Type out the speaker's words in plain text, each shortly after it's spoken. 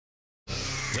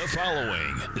The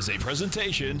following is a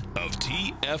presentation of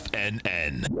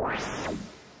TFNN.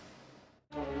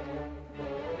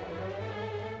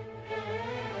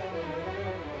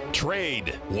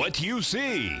 Trade what you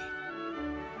see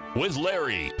with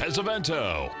Larry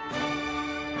Pesavento.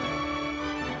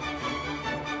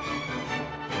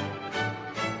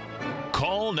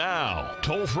 Call now,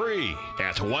 toll free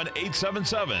at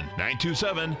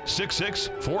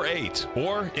 1-877-927-6648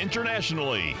 or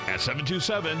internationally at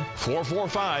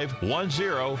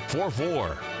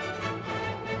 727-445-1044.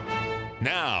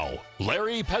 Now,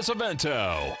 Larry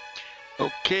Pesavento.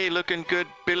 Okay, looking good,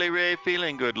 Billy Ray.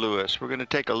 Feeling good, Lewis. We're going to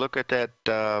take a look at that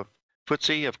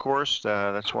FTSE, of course.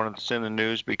 That's one that's in the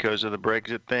news because of the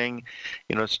Brexit thing.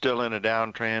 You know, it's still in a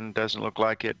downtrend. Doesn't look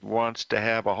like it wants to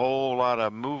have a whole lot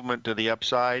of movement to the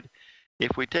upside.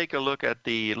 If we take a look at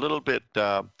the little bit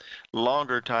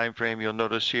longer time frame, you'll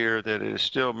notice here that it is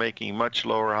still making much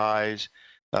lower highs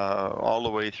all the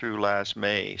way through last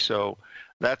May. So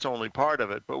that's only part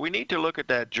of it. But we need to look at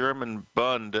that German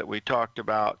Bund that we talked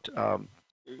about a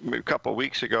couple of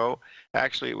weeks ago.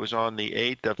 Actually, it was on the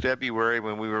 8th of February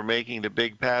when we were making the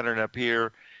big pattern up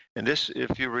here. And this,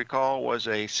 if you recall, was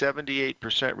a 78%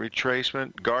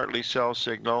 retracement, Gartley sell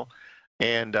signal.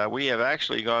 And we have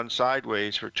actually gone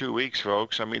sideways for 2 weeks,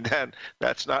 folks. I mean,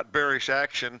 that's not bearish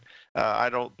action. I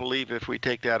don't believe if we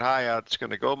take that high out, it's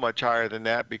going to go much higher than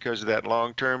that because of that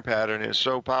long-term pattern is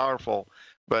so powerful.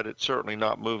 But it's certainly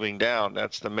not moving down.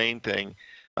 That's the main thing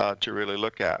to really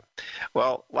look at.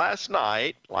 Well, last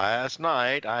night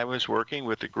I was working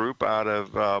with a group out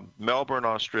of Melbourne,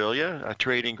 Australia, a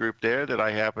trading group there that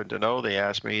I happen to know. They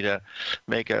asked me to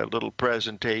make a little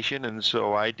presentation, and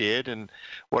so I did. And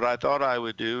what I thought I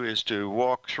would do is to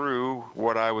walk through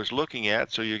what I was looking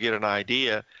at so you get an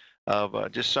idea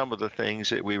of just some of the things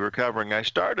that we were covering. I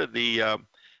started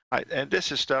and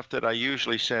this is stuff that I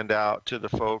usually send out to the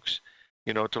folks,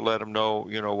 you know, to let them know,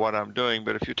 you know, what I'm doing.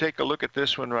 But if you take a look at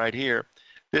this one right here,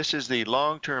 this is the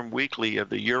long-term weekly of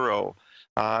the euro.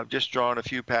 I've just drawn a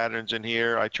few patterns in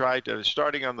here. I tried to,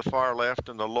 starting on the far left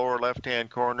in the lower left-hand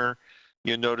corner,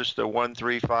 you notice the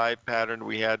 135 pattern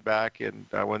we had back in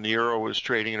when the euro was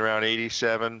trading around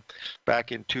 87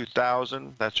 back in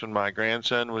 2000. That's when my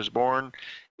grandson was born.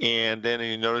 And then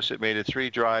you notice it made a 3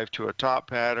 drive to a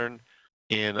top pattern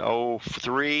in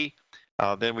 03.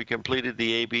 Then we completed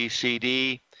the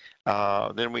ABCD.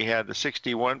 Then we had the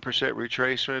 61%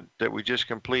 retracement that we just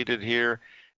completed here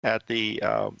at the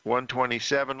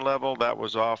 127 level. That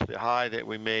was off the high that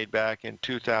we made back in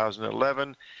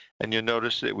 2011. And you'll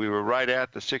notice that we were right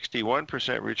at the 61%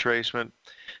 retracement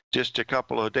just a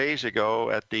couple of days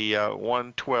ago at the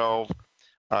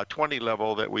 112.20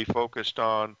 level that we focused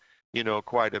on, you know,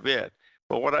 quite a bit.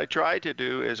 But what I tried to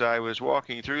do as I was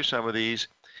walking through some of these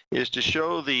is to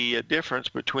show the difference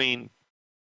between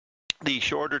the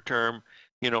shorter term,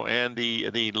 you know, and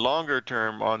the longer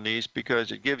term on these,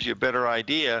 because it gives you a better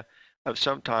idea of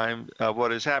sometime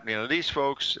what is happening. Now, these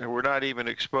folks were not even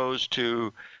exposed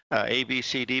to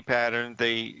ABCD pattern.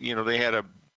 They, you know, they had a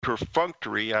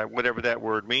perfunctory, whatever that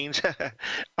word means,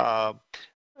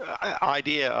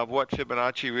 idea of what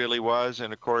Fibonacci really was.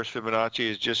 And of course, Fibonacci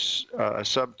is just a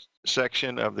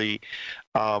subsection of the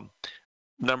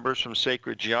numbers from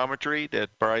sacred geometry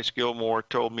that Bryce Gilmore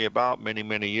told me about many,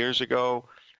 many years ago.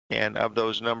 And of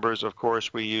those numbers, of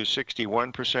course, we use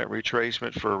 61%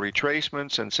 retracement for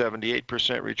retracements and 78%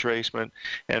 retracement.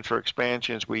 And for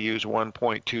expansions, we use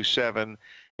 1.27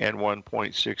 and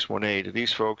 1.618.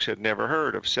 These folks had never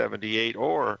heard of 78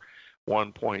 or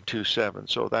 1.27.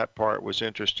 So that part was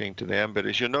interesting to them. But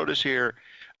as you notice here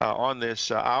on this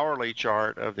hourly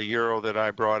chart of the euro that I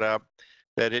brought up,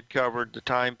 that it covered the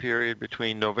time period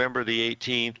between November the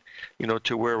 18th, you know,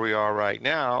 to where we are right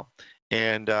now.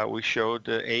 And we showed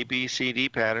the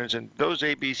ABCD patterns, and those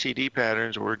ABCD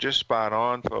patterns were just spot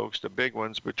on, folks, the big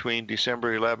ones between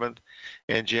December 11th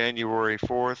and January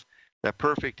 4th, the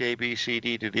perfect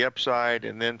ABCD to the upside,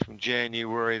 and then from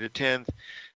January the 10th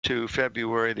to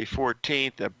February the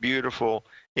 14th, a beautiful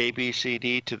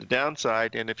ABCD to the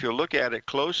downside. And if you look at it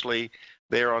closely,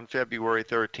 there on February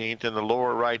 13th in the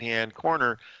lower right-hand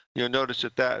corner, you'll notice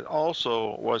that that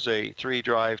also was a 3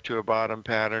 drive to a bottom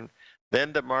pattern.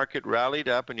 Then the market rallied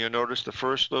up, and you'll notice the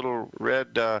first little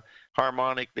red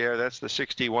harmonic there, that's the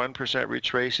 61%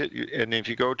 retrace it. And if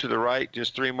you go to the right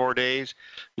just 3 more days,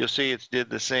 you'll see it's did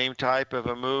the same type of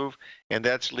a move, and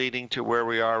that's leading to where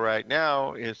we are right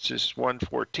now. It's this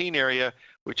 114 area,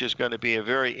 which is going to be a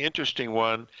very interesting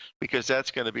one, because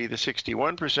that's going to be the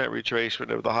 61%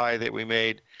 retracement of the high that we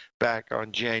made back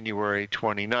on January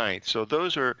 29th. So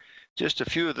those are just a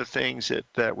few of the things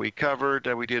that we covered.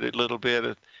 We did a little bit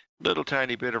of little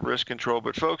tiny bit of risk control.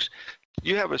 But folks,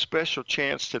 you have a special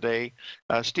chance today.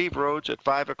 Steve Rhodes at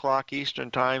 5 o'clock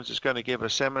Eastern Time is going to give a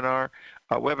webinar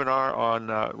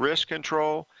on risk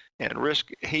control and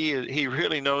risk. He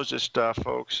really knows this stuff,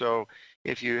 folks. So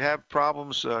if you have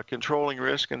problems controlling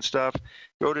risk and stuff,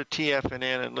 go to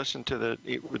TFNN and listen to the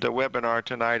webinar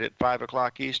tonight at 5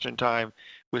 o'clock Eastern Time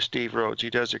with Steve Rhodes. He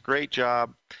does a great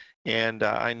job, and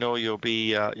I know you'll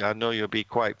be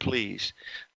quite pleased.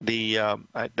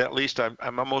 At least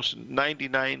I'm almost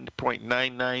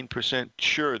 99.99%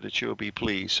 sure that you'll be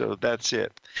pleased. So that's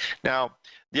it. Now,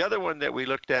 the other one that we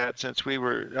looked at, since we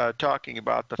were talking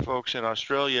about the folks in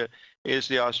Australia, is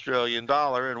the Australian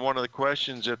dollar. And one of the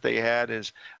questions that they had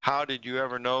is, how did you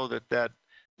ever know that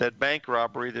bank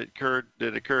robbery that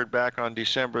occurred back on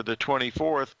December the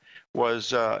 24th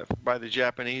was by the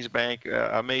Japanese bank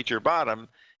a major bottom?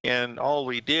 And all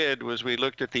we did was we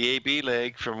looked at the AB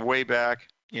leg from way back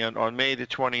on May the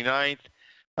 29th.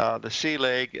 The C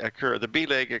leg occurred. The B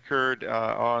leg occurred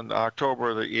on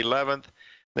October the 11th.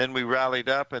 Then we rallied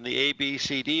up, and the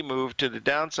ABCD moved to the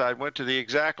downside, went to the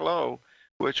exact low,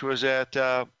 which was at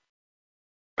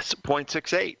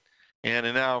 0.68.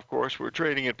 And now, of course, we're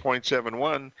trading at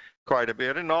 0.71 quite a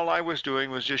bit. And all I was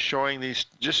doing was just showing these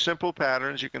just simple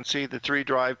patterns. You can see the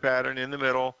 3-drive pattern in the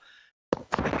middle.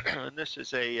 And this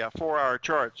is a 4-hour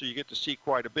chart, so you get to see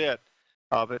quite a bit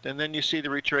of it. And then you see the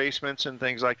retracements and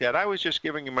things like that. I was just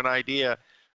giving him an idea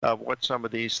of what some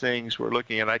of these things were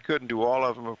looking at. I couldn't do all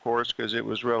of them, of course, because it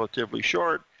was relatively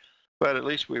short, but at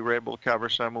least we were able to cover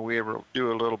some, and we were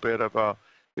do a little bit of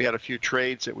we had a few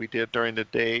trades that we did during the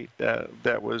day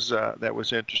that was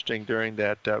interesting during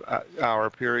that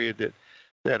hour period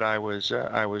that I was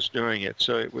doing it.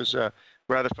 So it was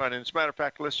rather fun. And as a matter of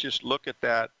fact, let's just look at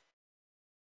that.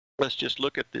 Let's just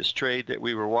look at this trade that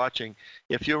we were watching.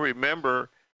 If you'll remember,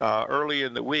 early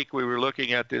in the week we were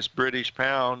looking at this British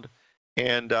pound,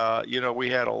 and we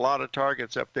had a lot of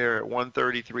targets up there at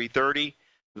 133.30.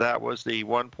 That was the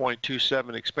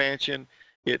 1.27 expansion.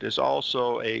 It is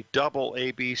also a double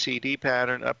ABCD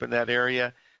pattern up in that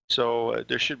area. So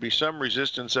there should be some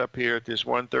resistance up here at this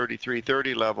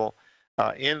 133.30 level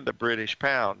in the British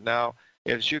pound. Now,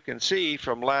 as you can see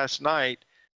from last night,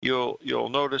 you'll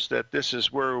notice that this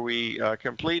is where we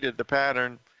completed the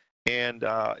pattern, and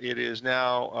it is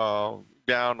now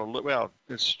down a little. Well,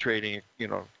 it's trading,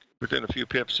 within a few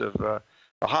pips of a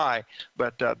high,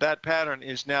 but that pattern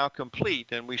is now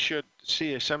complete, and we should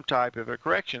see some type of a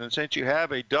correction. And since you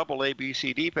have a double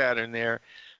ABCD pattern there,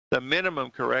 the minimum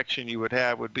correction you would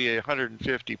have would be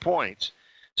 150 points.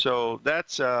 So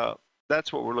that's what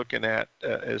we're looking at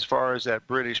as far as that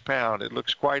British pound. It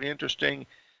looks quite interesting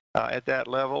at that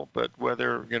level, but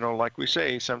whether, like we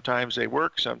say, sometimes they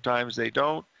work, sometimes they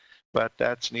don't, but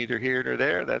that's neither here nor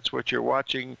there. That's what you're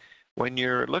watching when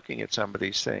you're looking at some of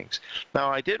these things. Now,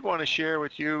 I did want to share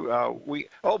with you,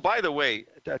 by the way,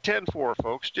 10-4,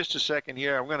 folks, just a second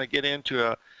here. I'm going to get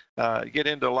into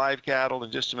live cattle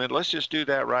in just a minute. Let's just do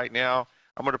that right now.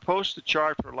 I'm going to post the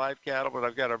chart for live cattle, but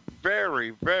I've got a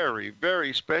very, very,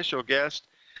 very special guest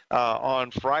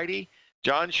on Friday,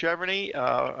 John Cheverny,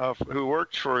 who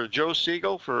worked for Joe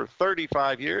Siegel for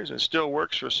 35 years and still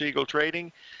works for Siegel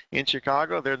Trading in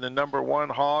Chicago. They're the number 1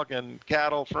 hog and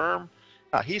cattle firm.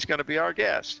 He's going to be our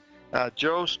guest.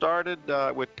 Joe started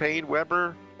with Payne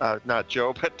Weber, not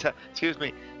Joe, but excuse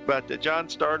me, but John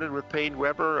started with Payne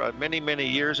Weber many, many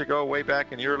years ago, way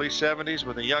back in the early 70s,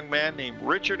 with a young man named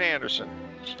Richard Anderson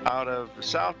out of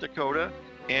South Dakota.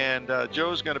 And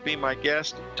Joe's going to be my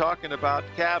guest talking about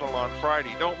cattle on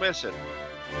Friday. Don't miss it.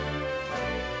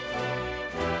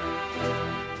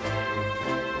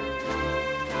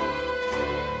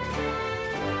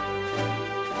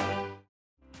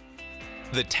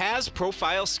 The TAS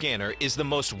Profile Scanner is the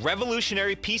most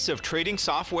revolutionary piece of trading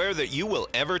software that you will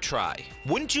ever try.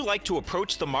 Wouldn't you like to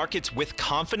approach the markets with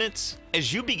confidence?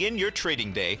 As you begin your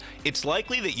trading day, it's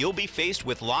likely that you'll be faced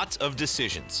with lots of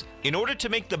decisions. In order to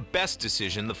make the best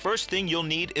decision, the first thing you'll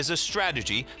need is a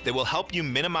strategy that will help you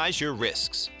minimize your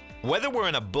risks. Whether we're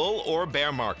in a bull or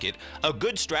bear market, a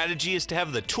good strategy is to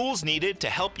have the tools needed to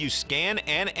help you scan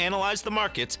and analyze the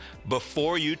markets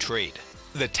before you trade.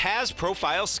 The TAS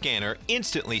Profile Scanner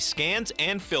instantly scans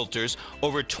and filters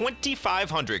over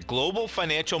 2,500 global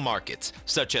financial markets,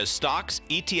 such as stocks,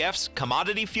 ETFs,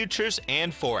 commodity futures,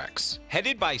 and Forex.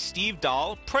 Headed by Steve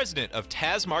Dahl, president of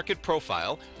TAS Market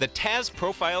Profile, the TAS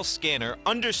Profile Scanner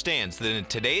understands that in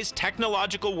today's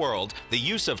technological world, the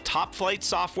use of top-flight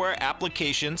software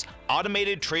applications,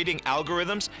 automated trading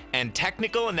algorithms, and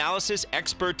technical analysis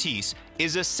expertise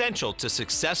is essential to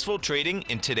successful trading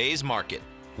in today's market.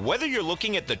 Whether you're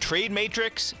looking at the trade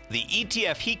matrix, the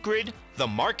ETF heat grid, the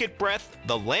market breadth,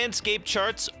 the landscape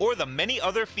charts, or the many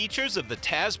other features of the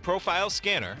TAS Profile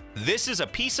Scanner, this is a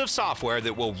piece of software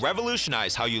that will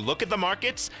revolutionize how you look at the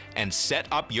markets and set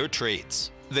up your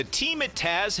trades. The team at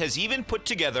TAS has even put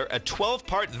together a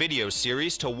 12-part video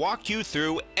series to walk you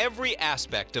through every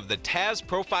aspect of the TAS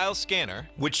Profile Scanner,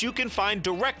 which you can find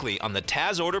directly on the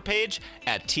TAS order page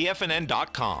at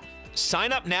TFNN.com.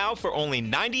 Sign up now for only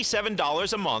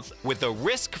 $97 a month with a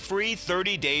risk-free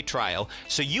 30-day trial,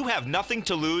 so you have nothing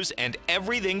to lose and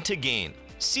everything to gain.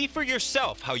 See for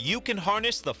yourself how you can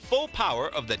harness the full power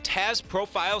of the TAS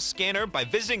Profile Scanner by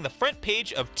visiting the front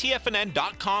page of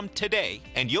TFNN.com today,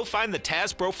 and you'll find the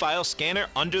TAS Profile Scanner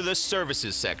under the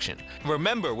Services section.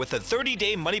 Remember, with a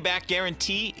 30-day money-back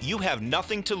guarantee, you have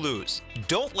nothing to lose.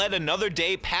 Don't let another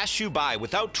day pass you by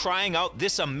without trying out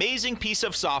this amazing piece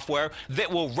of software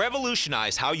that will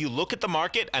revolutionize how you look at the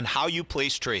market and how you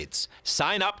place trades.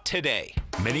 Sign up today.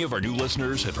 Many of our new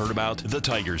listeners have heard about the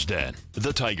Tiger's Den.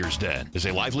 The Tiger's Den is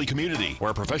a lively community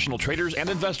where professional traders and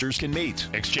investors can meet,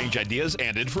 exchange ideas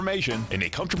and information in a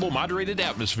comfortable, moderated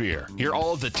atmosphere. Hear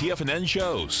all of the TFNN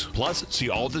shows, plus see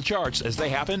all of the charts as they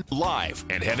happen live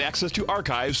and have access to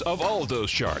archives of all of those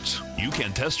charts. You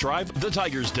can test drive the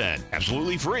Tiger's Den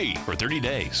absolutely free for 30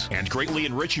 days and greatly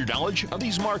enrich your knowledge of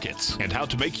these markets and how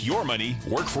to make your money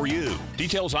work for you.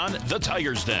 Details on the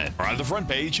Tiger's Den are on the front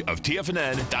page of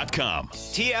TFNN.com.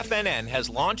 TFNN has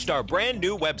launched our brand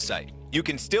new website. You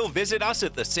can still visit us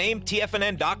at the same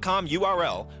TFNN.com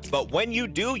URL, but when you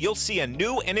do, you'll see a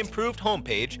new and improved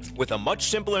homepage with a much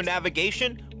simpler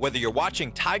navigation, whether you're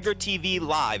watching Tiger TV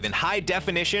live in high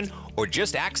definition or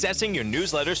just accessing your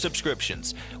newsletter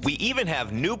subscriptions. We even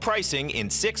have new pricing in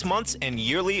 6 months and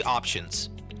yearly options.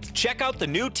 Check out the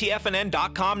new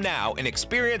TFNN.com now and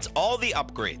experience all the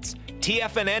upgrades.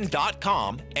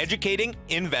 TFNN.com, educating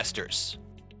investors.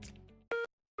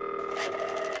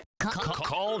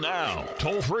 Call now,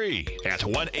 toll free at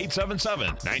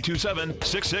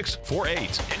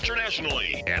 1-877-927-6648.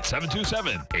 Internationally at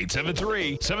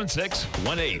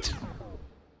 727-873-7618.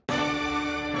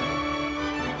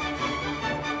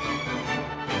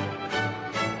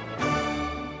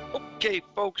 Okay,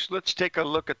 folks, let's take a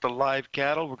look at the live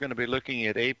cattle. We're going to be looking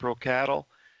at April cattle.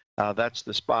 That's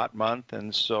the spot month,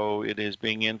 and so it is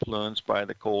being influenced by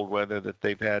the cold weather that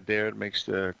they've had there. It makes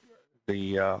the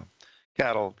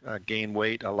cattle gain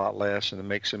weight a lot less, and it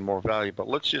makes them more valuable.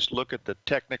 Let's just look at the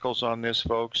technicals on this,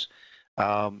 folks.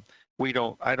 I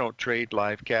don't trade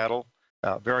live cattle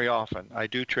very often. I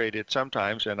do trade it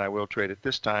sometimes, and I will trade it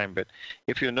this time. But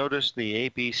if you notice the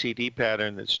ABCD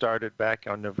pattern that started back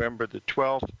on November the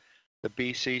 12th, the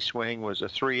BC swing was a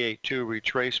 382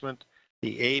 retracement.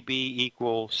 The AB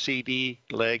equal CD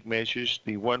leg measures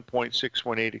the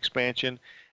 1.618 expansion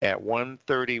at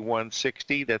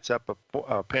 131.60. That's up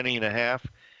a penny and a half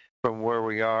from where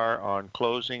we are on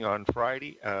closing on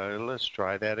Friday. Let's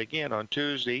try that again on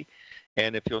Tuesday.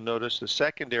 And if you'll notice the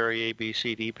secondary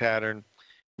ABCD pattern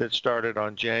that started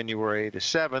on January the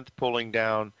 7th, pulling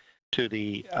down to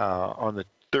the on the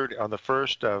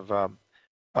 1st of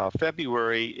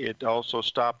February, it also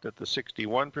stopped at the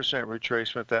 61%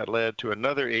 retracement. That led to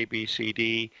another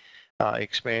ABCD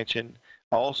expansion,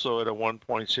 also at a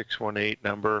 1.618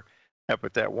 number, up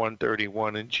at that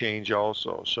 131 and change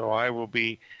also. So I will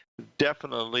be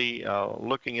definitely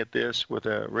looking at this with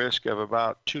a risk of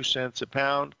about 2 cents a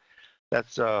pound.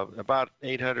 That's about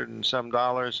 $800 and some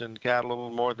in cattle, a little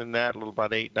more than that, a little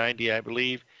about $890, I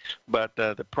believe. But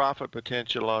the profit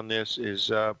potential on this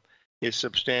is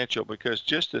substantial, because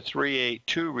just the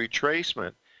 382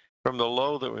 retracement from the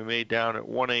low that we made down at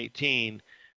 118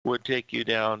 would take you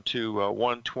down to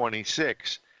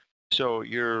 126. So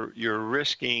you're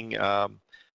risking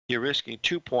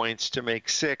 2 points to make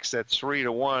 6. That's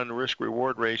 3-to-1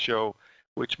 risk-reward ratio,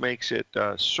 which makes it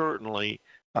certainly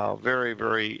very,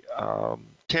 very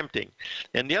tempting.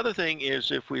 And the other thing is,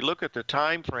 if we look at the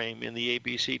time frame in the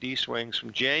ABCD swings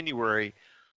from January,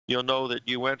 you'll know that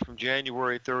you went from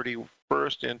January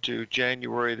 31st into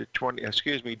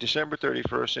December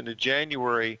 31st into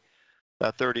January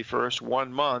 31st,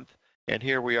 1 month, and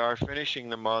here we are finishing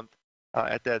the month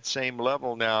at that same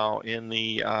level now in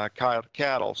the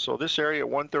cattle. So this area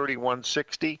at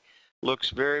 131.60 looks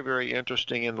very, very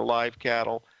interesting in the live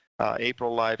cattle,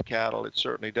 April live cattle. It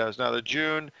certainly does. Now the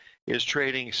June is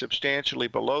trading substantially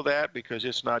below that because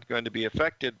it's not going to be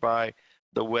affected by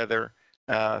the weather.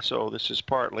 So this is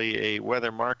partly a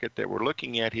weather market that we're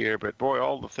looking at here, but boy,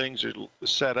 all the things are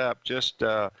set up just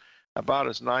about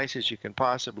as nice as you can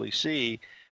possibly see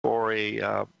for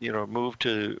a move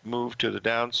to the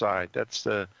downside. That's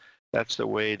the That's the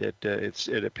way that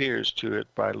it appears to it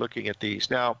by looking at these.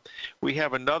 Now, we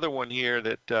have another one here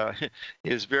that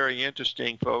is very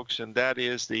interesting, folks, and that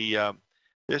is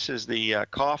this is the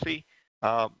coffee.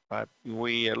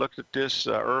 We looked at this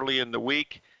early in the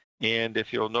week, and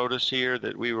if you'll notice here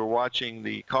that we were watching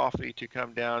the coffee to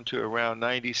come down to around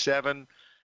 97.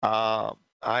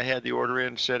 I had the order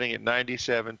in setting at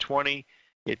 97.20.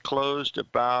 It closed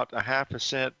about a half a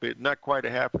cent, but not quite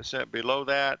a half a cent below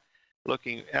that,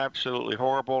 looking absolutely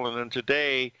horrible. And then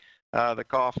today, the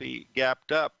coffee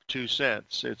gapped up 2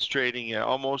 cents. It's trading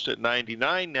almost at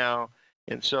 99 now.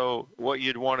 And so what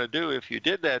you'd want to do if you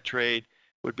did that trade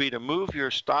would be to move your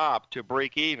stop to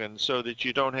break even so that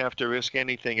you don't have to risk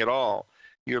anything at all.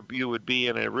 You would be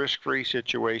in a risk-free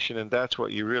situation, and that's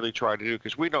what you really try to do,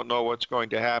 because we don't know what's going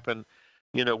to happen,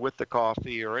 with the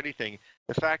coffee or anything.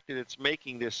 The fact that it's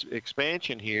making this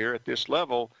expansion here at this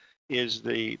level is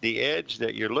the edge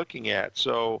that you're looking at.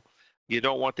 So you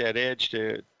don't want that edge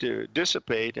to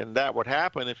dissipate, and that would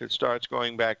happen if it starts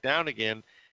going back down again.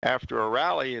 After a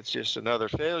rally, it's just another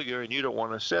failure, and you don't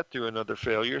want to set through another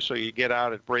failure, so you get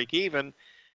out at break even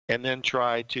and then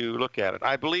try to look at it.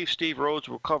 I believe Steve Rhodes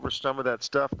will cover some of that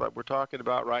stuff that we're talking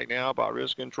about right now about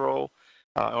risk control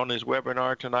on his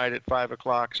webinar tonight at 5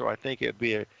 o'clock, so I think it'd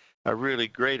be a really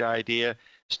great idea.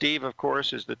 Steve, of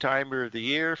course, is the Timer of the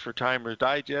Year for Timers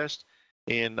Digest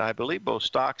in, I believe, both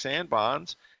stocks and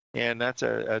bonds, and that's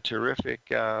a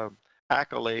terrific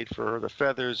accolade for the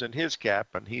feathers in his cap,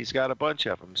 and he's got a bunch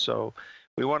of them. So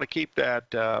we want to keep that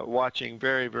watching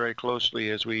very, very closely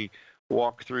as we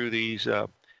walk through these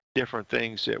different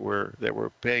things that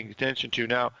we're paying attention to.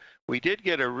 Now, we did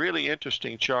get a really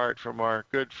interesting chart from our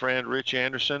good friend Rich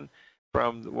Anderson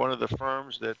from one of the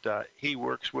firms that he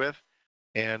works with,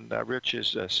 and Rich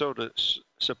is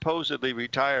supposedly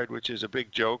retired, which is a big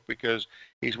joke because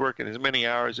he's working as many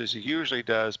hours as he usually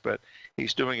does, but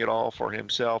he's doing it all for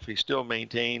himself. He still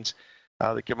maintains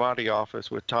the commodity office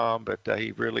with Tom, but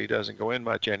he really doesn't go in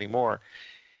much anymore.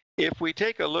 If we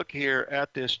take a look here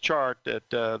at this chart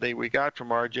that we got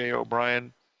from R.J.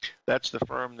 O'Brien, that's the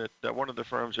firm that one of the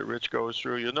firms that Rich goes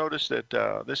through. You'll notice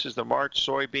that this is the March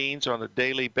soybeans on a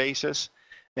daily basis,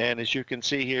 and as you can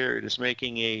see here, it is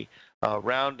making a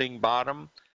rounding bottom.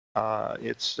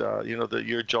 It's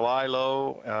your July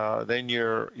low, then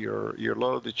your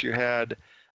low that you had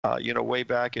way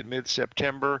back in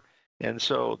mid-September, and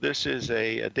so this is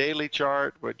a daily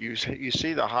chart. But you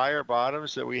see the higher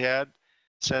bottoms that we had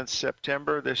since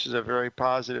September. This is a very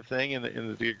positive thing,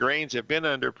 and the grains have been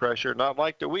under pressure, not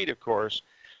like the wheat, of course,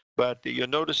 but you'll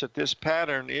notice that this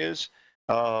pattern is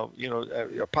a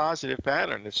positive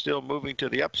pattern. It's still moving to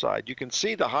the upside. You can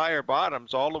see the higher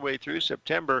bottoms all the way through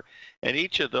September, and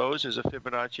each of those is a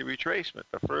Fibonacci retracement.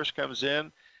 The first comes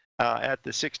in at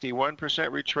the 61%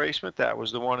 retracement. That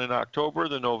was the one in October.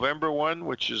 The November one,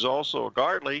 which is also a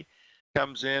Gartley,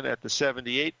 comes in at the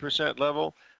 78%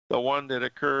 level. The one that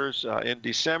occurs in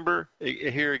December,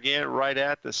 here again, right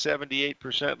at the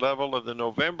 78% level of the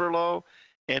November low,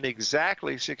 and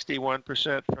exactly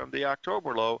 61% from the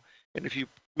October low. And if you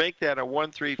make that a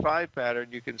 135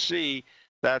 pattern, you can see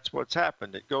that's what's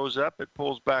happened. It goes up, it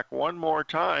pulls back one more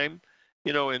time,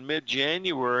 in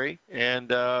mid-January, and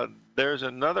there's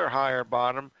another higher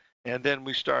bottom, and then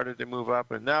we started to move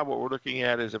up. And now what we're looking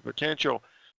at is a potential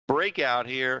breakout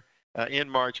here in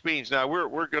March Beans. Now,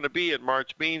 we're going to be at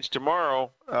March Beans tomorrow,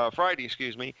 Friday,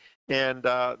 excuse me, and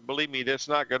believe me, that's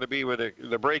not going to be where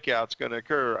the breakout's going to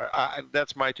occur.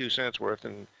 That's my 2 cents worth,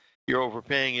 and you're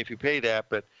overpaying if you pay that.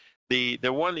 But the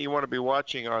one that you want to be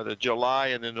watching are the July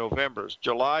and the Novembers.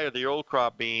 July are the old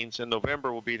crop beans, and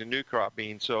November will be the new crop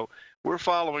beans. So we're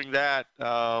following that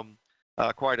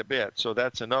quite a bit. So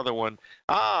that's another one.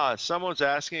 Someone's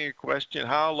asking a question,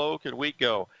 how low can wheat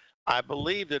go? I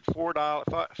believe that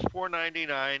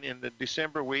 $4.99 in the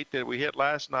December wheat that we hit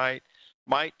last night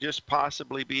might just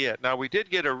possibly be it. Now, we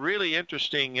did get a really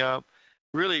interesting,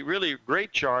 really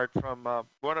great chart from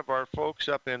one of our folks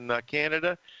up in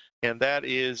Canada, and that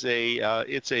is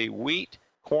it's a wheat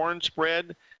corn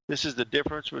spread. This is the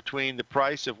difference between the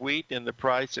price of wheat and the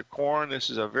price of corn.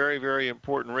 This is a very, very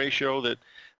important ratio that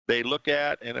they look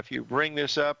at, and if you bring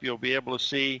this up, you'll be able to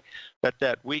see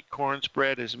that wheat corn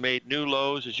spread has made new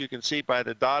lows, as you can see by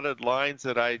the dotted lines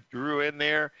that I drew in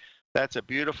there. That's a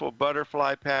beautiful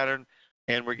butterfly pattern,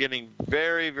 and we're getting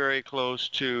very, very close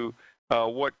to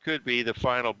what could be the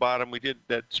final bottom.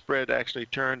 That spread actually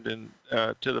turned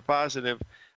to the positive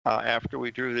after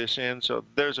we drew this in, so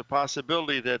there's a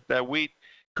possibility that wheat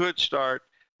could start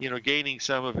gaining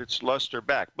some of its luster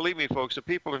back. Believe me, folks, the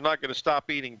people are not going to stop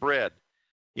eating bread.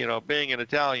 Being an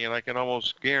Italian, I can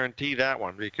almost guarantee that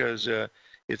one, because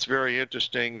it's very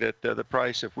interesting that the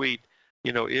price of wheat,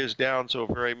 is down so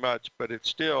very much, but it's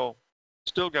still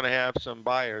going to have some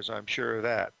buyers, I'm sure of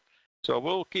that. So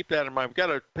we'll keep that in mind. We've got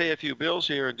to pay a few bills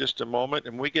here in just a moment,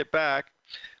 and when we get back,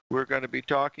 we're going to be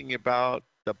talking about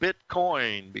the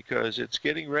Bitcoin because it's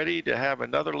getting ready to have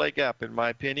another leg up, in my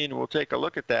opinion. We'll take a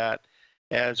look at that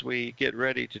as we get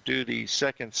ready to do the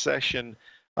second session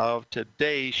of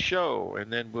today's show,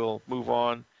 and then we'll move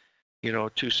on,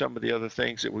 to some of the other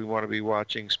things that we want to be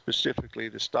watching, specifically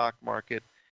the stock market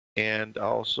and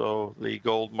also the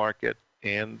gold market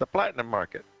and the platinum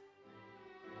market.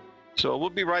 So we'll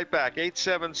be right back.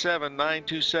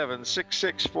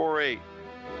 877-927-6648.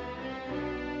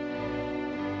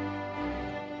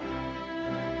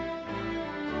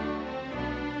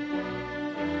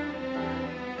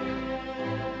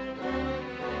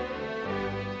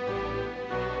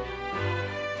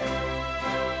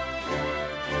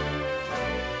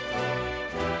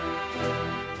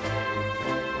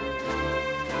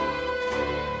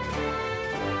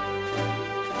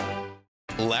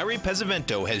 Larry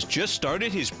Pesavento has just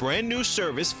started his brand new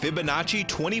service, Fibonacci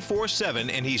 24/7,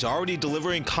 and he's already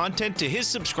delivering content to his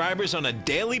subscribers on a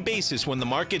daily basis when the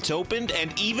market's opened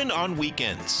and even on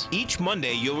weekends. Each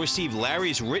Monday, you'll receive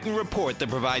Larry's written report that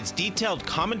provides detailed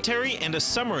commentary and a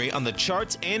summary on the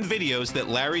charts and videos that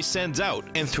Larry sends out.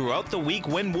 And throughout the week,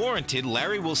 when warranted,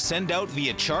 Larry will send out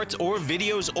via charts or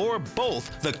videos or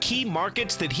both the key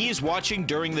markets that he is watching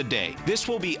during the day. This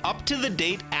will be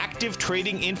up-to-the-date, active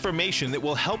trading information that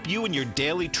will help you in your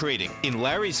daily trading. In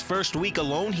Larry's first week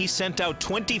alone, he sent out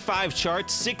 25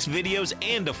 charts, 6 videos,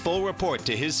 and a full report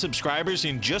to his subscribers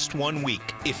in just 1 week.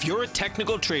 If you're a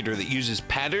technical trader that uses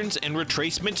patterns and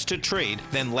retracements to trade,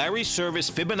 then Larry's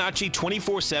service Fibonacci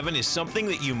 24/7 is something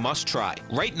that you must try.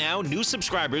 Right now, new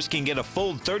subscribers can get a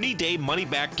full 30-day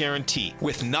money-back guarantee.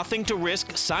 With nothing to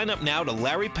risk, sign up now to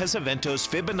Larry Pesavento's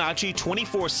Fibonacci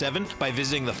 24/7 by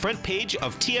visiting the front page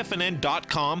of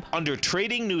TFNN.com under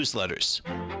Trading Newsletters.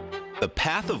 The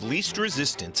Path of Least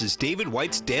Resistance is David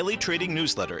White's daily trading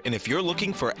newsletter, and if you're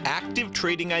looking for active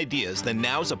trading ideas, then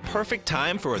now's a perfect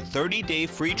time for a 30-day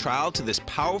free trial to this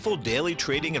powerful daily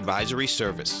trading advisory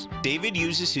service. David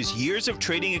uses his years of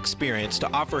trading experience to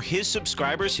offer his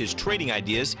subscribers his trading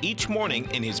ideas each morning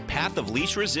in his Path of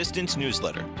Least Resistance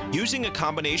newsletter. Using a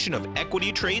combination of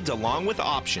equity trades along with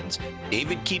options,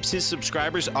 David keeps his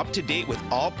subscribers up to date with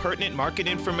all pertinent market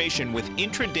information with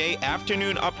intraday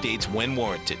afternoon updates when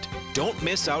warranted. Don't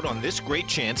miss out on this great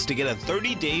chance to get a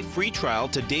 30-day free trial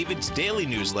to David's daily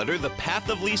newsletter, The Path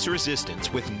of Least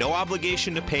Resistance, with no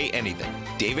obligation to pay anything.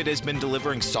 David has been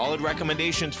delivering solid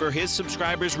recommendations for his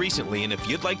subscribers recently, and if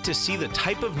you'd like to see the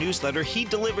type of newsletter he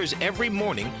delivers every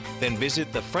morning, then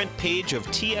visit the front page of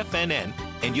TFNN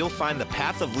and you'll find the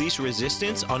Path of Least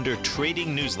Resistance under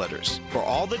Trading Newsletters. For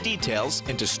all the details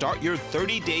and to start your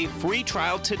 30-day free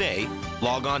trial today,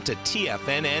 log on to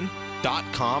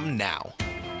TFNN.com now.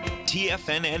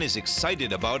 TFNN is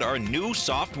excited about our new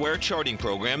software charting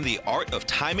program, The Art of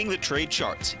Timing the Trade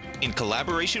Charts. In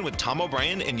collaboration with Tom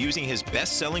O'Brien and using his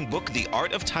best-selling book, The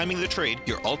Art of Timing the Trade,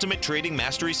 Your Ultimate Trading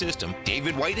Mastery System,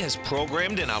 David White has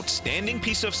programmed an outstanding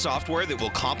piece of software that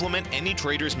will complement any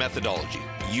trader's methodology.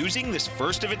 Using this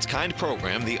first-of-its-kind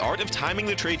program, The Art of Timing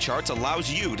the Trade Charts allows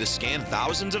you to scan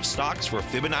thousands of stocks for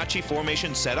Fibonacci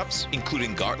formation setups,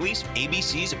 including Gartleys,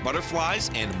 ABCs, butterflies,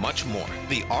 and much more.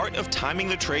 The Art of Timing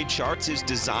the Trade Charts is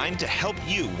designed to help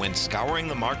you when scouring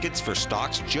the markets for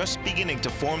stocks just beginning to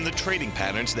form the trading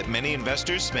patterns that many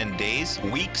investors spend days,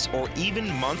 weeks, or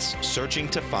even months searching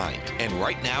to find. And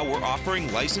right now, we're offering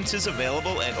licenses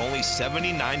available at only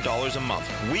 $79 a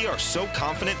month. We are so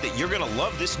confident that you're going to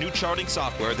love this new charting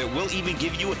software that will even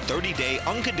give you a 30-day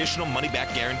unconditional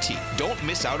money-back guarantee. Don't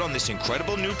miss out on this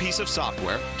incredible new piece of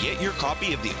software. Get your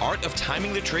copy of The Art of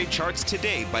Timing the Trade Charts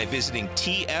today by visiting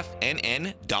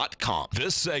TFNN.com.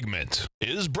 This segment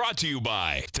is brought to you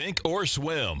by Think or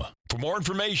Swim. For more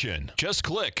information, just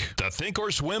click the Think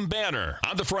or Swim banner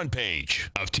on the front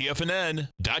page of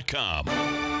TFNN.com.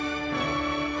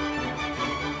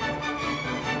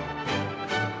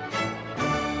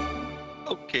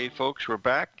 Okay, folks, we're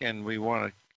back, and we want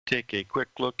to take a quick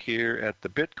look here at the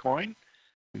Bitcoin.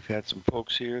 We've had some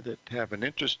folks here that have an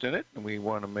interest in it, and we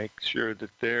want to make sure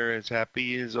that they're as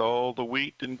happy as all the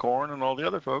wheat and corn and all the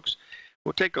other folks.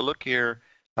 We'll take a look here.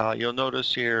 You'll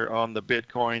notice here on the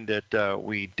Bitcoin that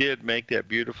we did make that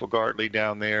beautiful Gartley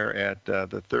down there at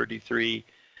the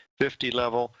 3350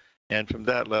 level, and from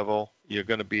that level, you're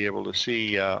going to be able to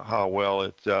see how well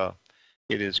it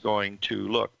is going to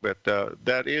look. But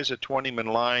that is a 20-min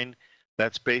line.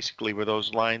 That's basically where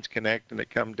those lines connect and it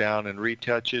come down and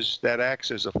retouches. That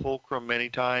acts as a fulcrum many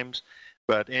times,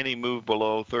 but any move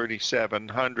below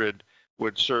 3,700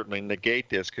 would certainly negate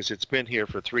this because it's been here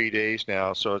for 3 days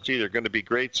now. So it's either going to be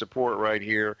great support right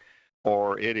here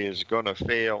or it is going to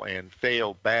fail and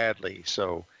fail badly.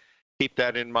 So keep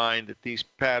that in mind that these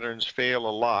patterns fail a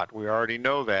lot. We already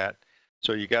know that.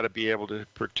 So you got to be able to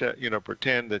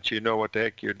pretend that you know what the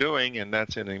heck you're doing, and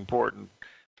that's an important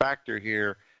factor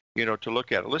here, to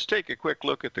look at it. Let's take a quick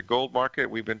look at the gold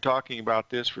market. We've been talking about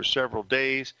this for several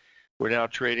days. We're now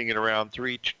trading at around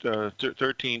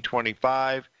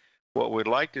 1325. What we'd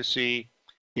like to see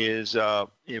is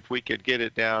if we could get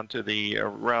it down to the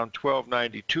around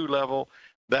 1292 level,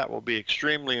 that will be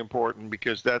extremely important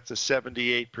because that's a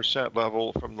 78%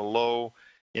 level from the low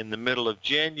in the middle of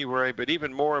January. But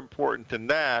even more important than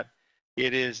that,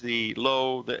 it is the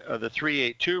low, the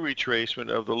 382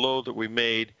 retracement of the low that we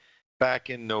made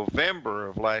back in November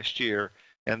of last year,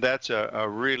 and that's a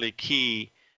really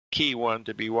key one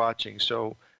to be watching.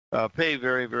 So pay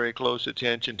very, very close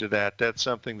attention to that. That's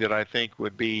something that I think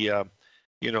would be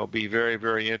be very,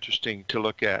 very interesting to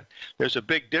look at. There's a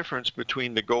big difference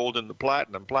between the gold and the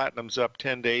platinum. Platinum's up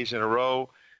 10 days in a row.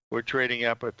 We're trading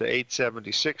up at the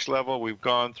 876 level. We've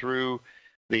gone through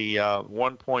the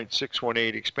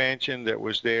 1.618 expansion that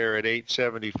was there at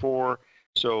 874.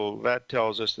 So that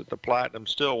tells us that the platinum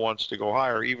still wants to go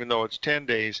higher. Even though it's 10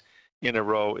 days in a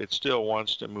row, it still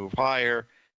wants to move higher.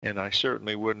 And I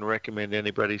certainly wouldn't recommend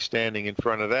anybody standing in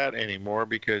front of that anymore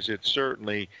because it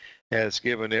certainly has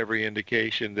given every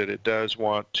indication that it does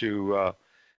want to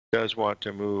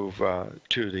move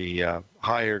to the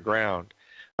higher ground.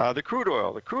 The crude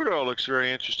oil looks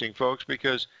very interesting, folks,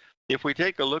 because if we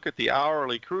take a look at the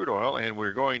hourly crude oil, and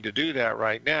we're going to do that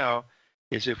right now,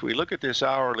 is if we look at this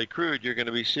hourly crude, you're going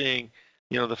to be seeing,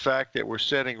 the fact that we're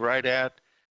setting right at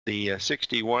the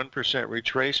 61%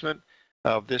 retracement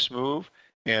of this move,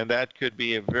 and that could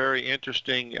be a very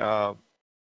interesting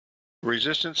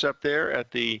resistance up there at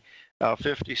the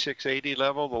 5680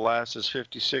 level. The last is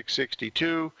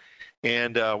 5662,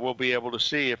 and we'll be able to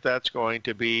see if that's going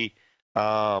to be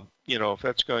if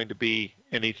that's going to be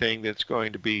anything that's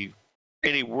going to be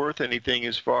worth anything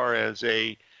as far as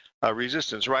a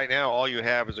resistance. Right now, all you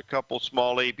have is a couple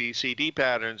small ABCD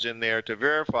patterns in there to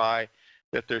verify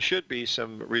that there should be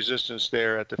some resistance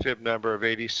there at the fib number of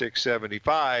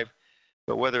 8675.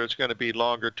 But whether it's going to be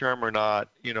longer term or not,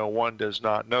 one does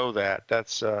not know that.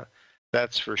 That's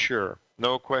for sure.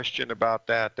 No question about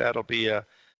that. That'll be a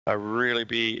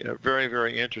very,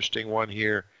 very interesting one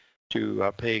here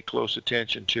to pay close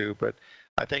attention to. But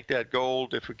I think that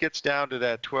gold, if it gets down to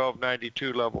that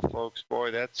 1292 level, folks, boy,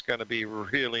 that's going to be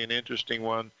really an interesting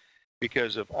one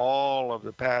because of all of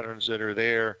the patterns that are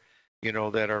there,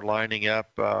 that are lining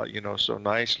up, so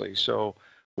nicely. So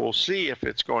we'll see if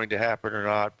it's going to happen or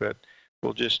not, but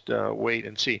we'll just wait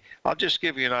and see. I'll just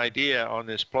give you an idea on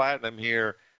this platinum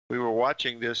here. We were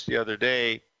watching this the other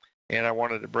day, and I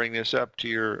wanted to bring this up to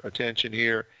your attention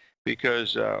here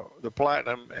because the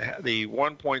platinum, the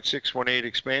 1.618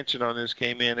 expansion on this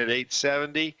came in at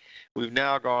 870. We've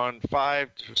now gone $5,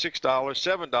 $6,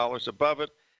 $7 above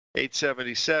it,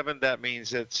 877. That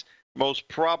means it's most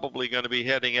probably going to be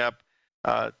heading up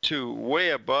to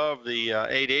way above the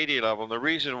 880 level. And the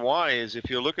reason why is if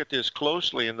you look at this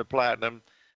closely in the platinum,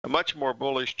 a much more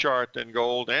bullish chart than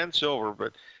gold and silver,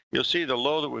 but you'll see the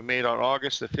low that we made on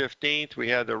August the 15th. We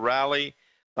had the rally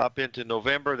up into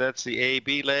November. That's the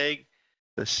AB leg.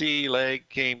 The C leg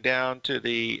came down to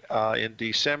the in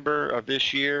December of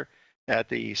this year at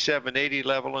the 780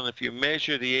 level. And if you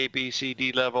measure the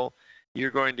ABCD level,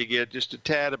 you're going to get just a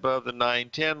tad above the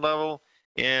 910 level.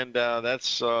 And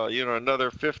that's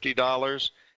another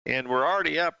 $50, and we're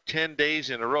already up 10 days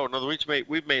in a row. In other words,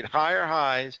 we've made higher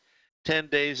highs 10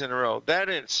 days in a row. That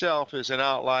in itself is an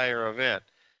outlier event.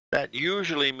 That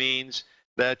usually means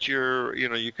that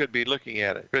you could be looking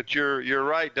at it. But you're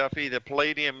right, Duffy. The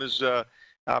palladium is, I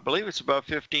believe it's above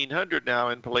 1500 now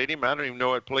in palladium. I don't even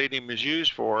know what palladium is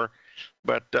used for,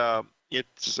 but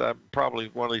it's probably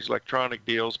one of these electronic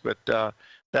deals. But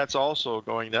that's also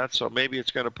going nuts. So maybe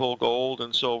it's going to pull gold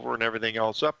and silver and everything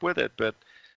else up with it. But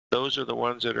those are the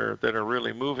ones that are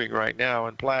really moving right now.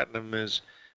 And platinum has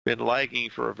been lagging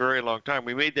for a very long time.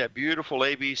 We made that beautiful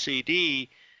ABCD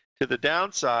to the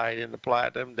downside in the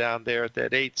platinum down there at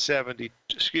that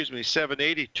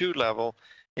 782 level,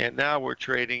 and now we're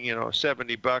trading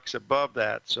 $70 above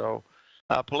that. So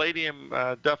palladium,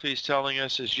 Duffy's telling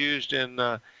us, is used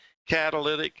in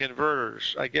catalytic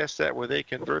converters. I guess that where they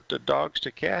convert the dogs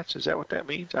to cats. Is that what that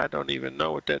means? I don't even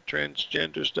know what that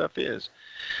transgender stuff is.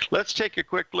 Let's take a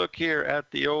quick look here at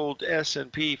the old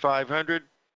S&P 500.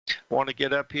 I want to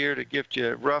get up here to give you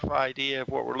a rough idea of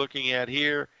what we're looking at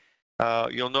here.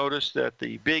 You'll notice that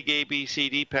the big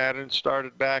ABCD pattern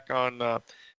started back on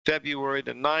February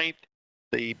the 9th.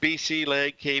 The BC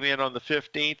leg came in on the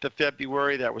 15th of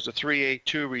February. That was a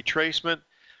 382 retracement.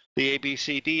 The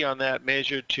ABCD on that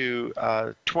measured to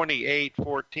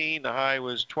 28.14. The high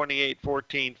was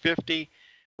 28.14.50.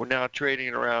 We're now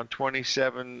trading around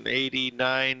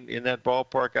 27.89 in that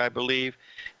ballpark, I believe,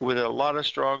 with a lot of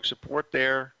strong support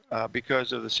there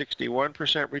because of the 61%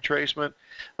 retracement.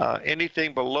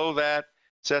 Anything below that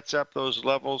sets up those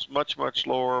levels much, much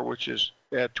lower, which is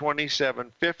at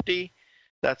 27.50.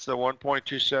 That's the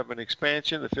 1.27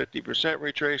 expansion, the 50%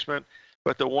 retracement.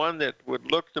 But the one that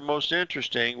would look the most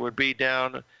interesting would be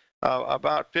down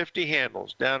about 50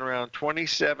 handles, down around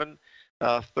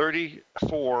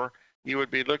 27.34. You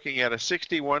would be looking at a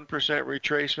 61%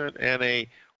 retracement and a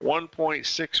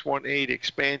 1.618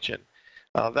 expansion.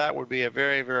 That would be a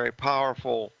very, very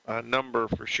powerful number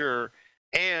for sure.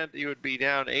 And you would be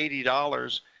down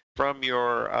 $80 from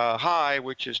your high,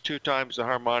 which is 2 times the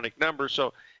harmonic number.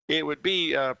 So it would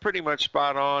be pretty much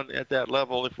spot on at that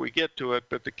level if we get to it.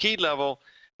 But the key level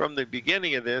from the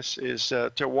beginning of this is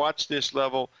to watch this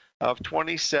level of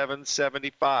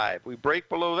 27.75. We break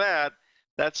below that,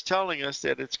 that's telling us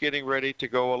that it's getting ready to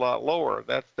go a lot lower.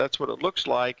 That's what it looks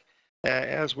like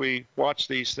as we watch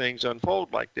these things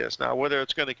unfold like this. Now, whether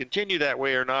it's going to continue that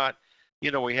way or not,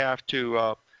 you know, we have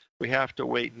to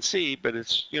wait and see. But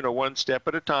it's, you know, one step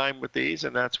at a time with these,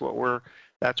 and that's what we're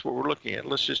looking at.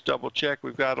 Let's just double check.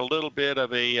 We've got a little bit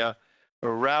of a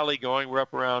rally going. We're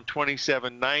up around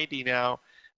 27.90 now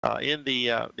in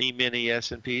the mini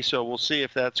S&P. So we'll see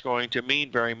if that's going to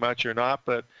mean very much or not.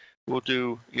 But we'll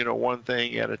do, you know, one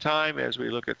thing at a time as we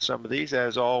look at some of these,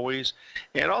 as always.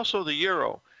 And also the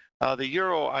euro. The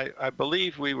euro, I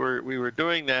believe we were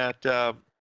doing that.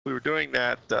 We were doing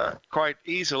that quite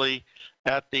easily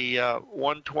at the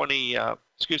 120.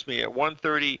 Excuse me, at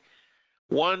 130.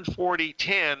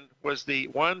 140.10 was the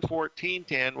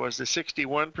 114.10 was the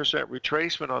 61%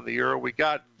 retracement on the euro. We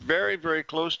got very, very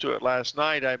close to it last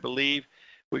night, I believe.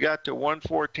 We got to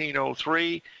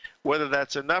 114.03. Whether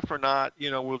that's enough or not, you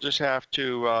know, we'll just have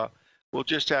to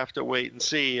wait and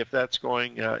see if that's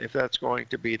going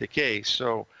to be the case.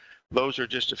 So those are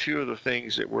just a few of the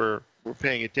things that we're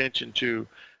paying attention to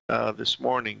this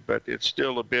morning. But it's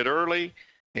still a bit early,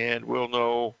 and we'll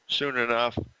know soon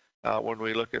enough when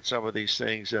we look at some of these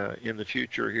things in the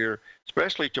future here,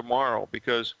 especially tomorrow,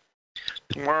 because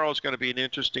tomorrow is going to be an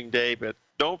interesting day. But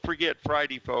don't forget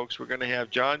Friday, folks. We're going to have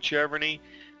John Cheverny.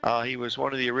 He was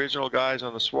one of the original guys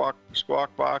on the Squawk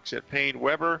Box at Payne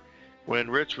Weber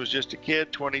when Rich was just a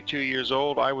kid, 22 years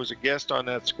old. I was a guest on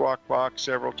that Squawk Box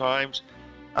several times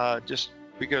just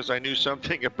because I knew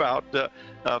something about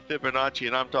Fibonacci,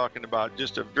 and I'm talking about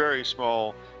just a very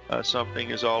small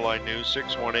something is all I knew,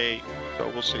 618. So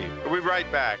we'll see. We'll be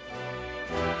right back.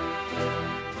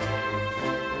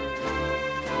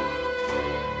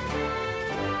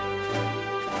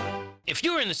 If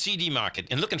you're in the CD market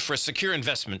and looking for a secure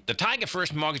investment, the Tiger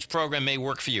First Mortgage Program may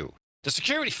work for you. The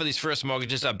security for these first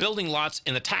mortgages are building lots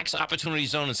in the Tax Opportunity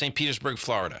Zone in St. Petersburg,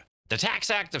 Florida. The Tax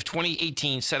Act of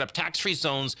 2018 set up tax-free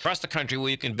zones across the country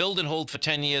where you can build and hold for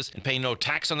 10 years and pay no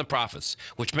tax on the profits,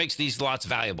 which makes these lots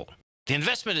valuable. The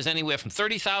investment is anywhere from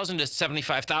 $30,000 to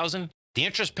 $75,000. The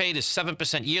interest paid is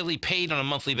 7% yearly, paid on a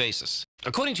monthly basis.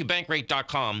 According to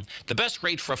Bankrate.com, the best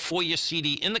rate for a 4-year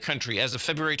CD in the country as of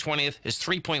February 20th is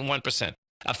 3.1%.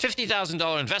 A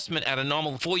 $50,000 investment at a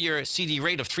normal 4-year CD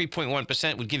rate of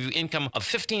 3.1% would give you income of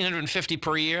 $1,550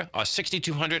 per year or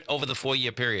 $6,200 over the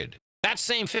 4-year period. That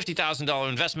same $50,000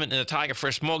 investment in the Tiger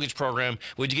First Mortgage Program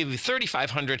would give you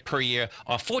 $3,500 per year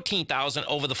or $14,000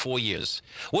 over the 4 years.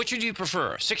 Which would you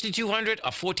prefer, $6,200 or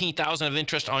 $14,000 of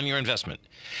interest on your investment?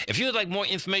 If you would like more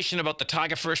information about the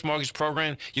Tiger First Mortgage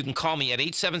Program, you can call me at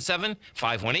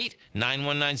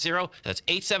 877-518-9190. That's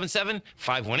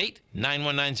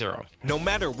 877-518-9190. No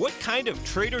matter what kind of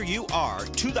trader you are,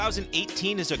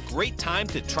 2018 is a great time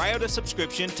to try out a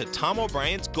subscription to Tom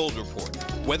O'Brien's Gold Report.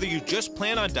 Whether you just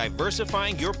plan on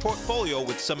diversifying your portfolio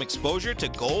with some exposure to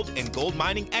gold and gold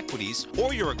mining equities,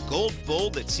 or you're a gold bull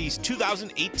that sees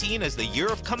 2018 as the year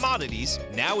of commodities,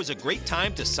 now is a great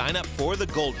time to sign up for the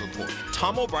Gold Report.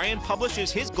 Tom O'Brien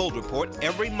publishes his Gold Report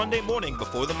every Monday morning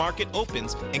before the market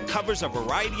opens and covers a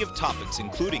variety of topics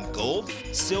including gold,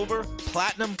 silver,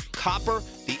 platinum, copper,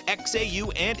 the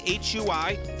XAU and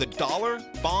HUI, the dollar,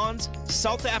 bonds,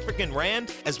 South African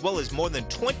rand, as well as more than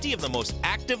 20 of the most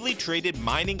actively traded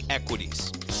mining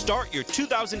equities. Start your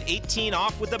 2018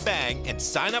 off with a bang and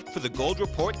sign up for the Gold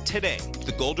Report today.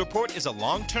 The Gold Report is a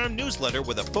long-term newsletter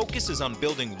where the focus is on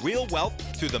building real wealth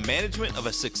through the management of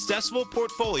a successful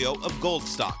portfolio of gold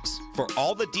stocks. For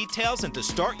all the details and to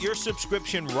start your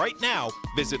subscription right now,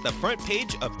 visit the front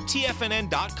page of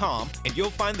TFNN.com and you'll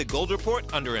find the Gold Report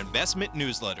under Investment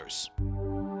Newsletters.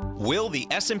 Will the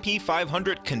S&P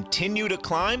 500 continue to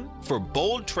climb? For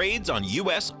bold trades on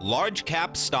U.S.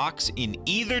 large-cap stocks in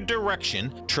either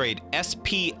direction, trade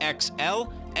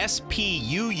SPXL,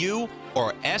 SPUU,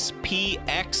 or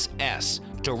SPXS.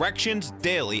 Directions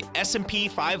Daily S&P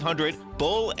 500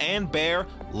 Bull and Bear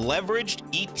Leveraged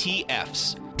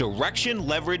ETFs. Direction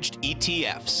Leveraged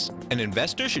ETFs. An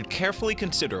investor should carefully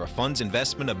consider a fund's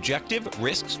investment objective,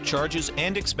 risks, charges,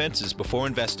 and expenses before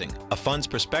investing. A fund's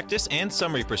prospectus and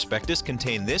summary prospectus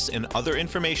contain this and other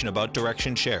information about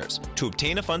Direction shares. To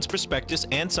obtain a fund's prospectus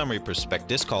and summary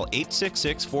prospectus, call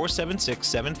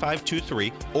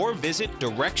 866-476-7523 or visit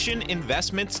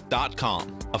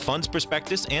directioninvestments.com. A fund's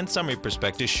prospectus and summary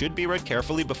prospectus should be read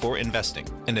carefully before investing.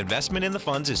 An investment in the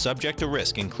funds is subject to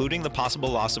risk, including the possible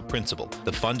loss of principal.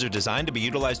 The funds are designed to be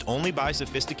utilized only by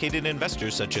sophisticated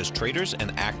investors such as traders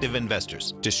and active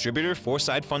investors. Distributor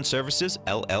Foreside Fund Services,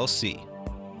 LLC.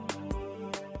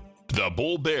 The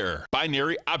Bull Bear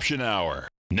Binary Option Hour.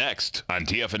 Next on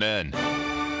TFNN.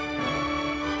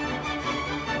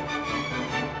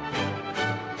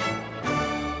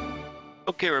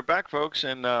 Okay, we're back, folks,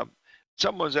 and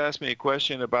someone's asked me a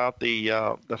question about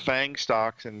the FANG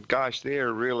stocks, and gosh, they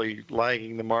are really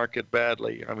lagging the market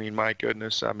badly. I mean, my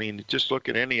goodness. I mean, just look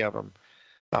at any of them.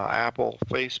 Apple,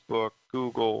 Facebook,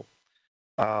 Google,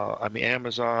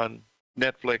 Amazon,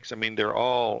 Netflix. I mean, they're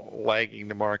all lagging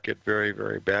the market very,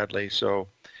 very badly. So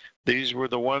these were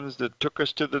the ones that took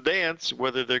us to the dance.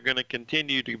 Whether they're going to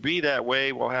continue to be that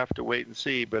way, we'll have to wait and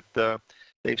see. But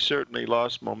they've certainly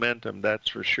lost momentum, that's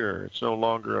for sure. It's no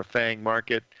longer a FANG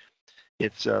market.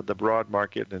 It's the broad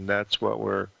market, and that's what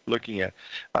we're looking at.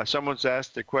 Someone's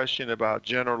asked a question about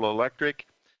General Electric,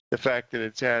 the fact that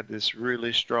it's had this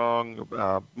really strong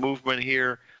movement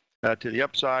here to the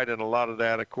upside, and a lot of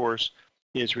that, of course,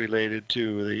 is related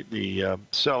to the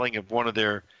selling of one of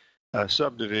their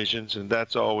subdivisions, and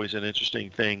that's always an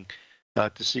interesting thing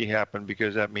to see happen,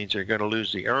 because that means they're going to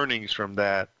lose the earnings from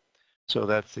that. So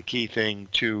that's the key thing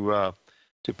to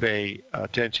pay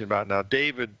attention about. Now,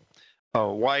 David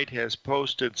White has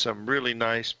posted some really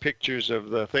nice pictures of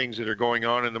the things that are going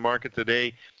on in the market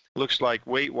today. Looks like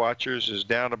Weight Watchers is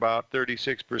down about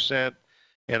 36%,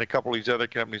 and a couple of these other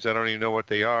companies, I don't even know what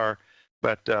they are,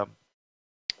 but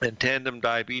and Tandem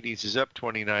Diabetes is up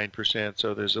 29%,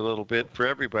 so there's a little bit for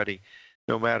everybody,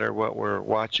 no matter what we're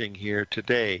watching here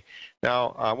today.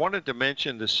 Now, I wanted to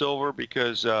mention the silver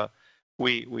because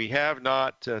we have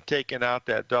not taken out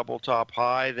that double top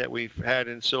high that we've had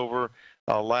in silver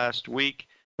last week.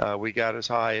 We got as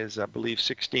high as, I believe,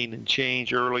 16 and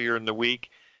change earlier in the week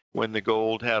when the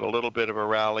gold had a little bit of a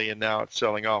rally, and now it's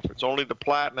selling off. It's only the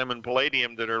platinum and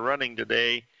palladium that are running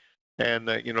today, and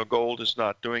gold is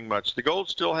not doing much. The gold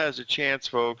still has a chance,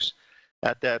 folks,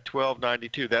 at that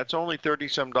 $12.92. That's only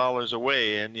 $30-some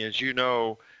away, and as you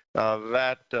know,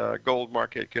 that gold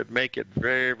market could make it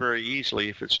very, very easily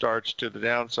if it starts to the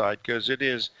downside, because it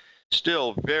is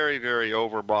still very, very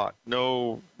overbought.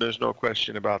 There's no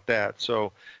question about that.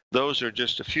 So those are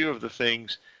just a few of the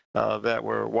things that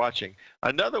we're watching.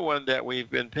 Another one that we've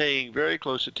been paying very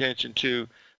close attention to,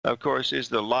 of course, is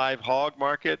the live hog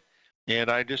market.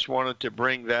 And I just wanted to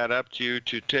bring that up to you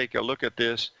to take a look at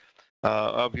this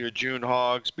of your June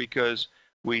hogs, because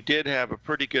we did have a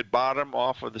pretty good bottom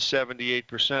off of the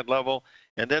 78% level.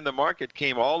 And then the market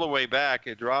came all the way back.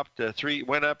 It dropped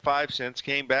went up 5 cents,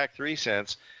 came back 3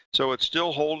 cents. So it's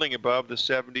still holding above the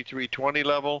 73.20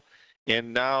 level.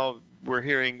 And now we're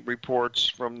hearing reports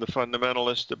from the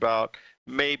fundamentalists about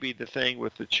maybe the thing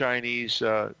with the Chinese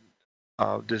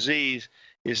disease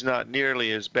is not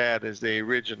nearly as bad as they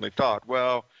originally thought.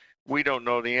 Well, we don't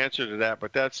know the answer to that,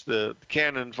 but that's the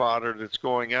cannon fodder that's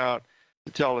going out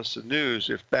to tell us the news,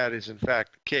 if that is in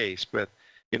fact the case. But,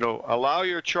 allow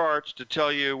your charts to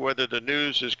tell you whether the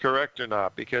news is correct or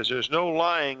not, because there's no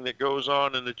lying that goes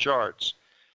on in the charts.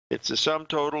 It's the sum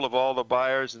total of all the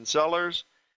buyers and sellers,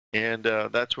 and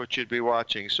that's what you'd be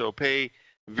watching. So pay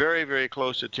very, very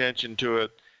close attention to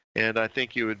it, and I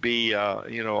think you would be, a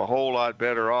whole lot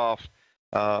better off,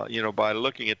 by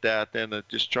looking at that than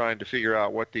just trying to figure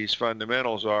out what these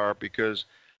fundamentals are, because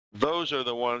those are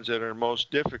the ones that are most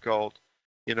difficult,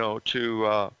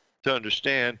 to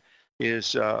understand.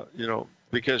 Is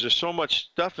because there's so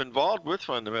much stuff involved with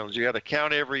fundamentals. You got to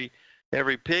count every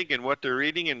pig and what they're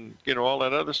eating, and all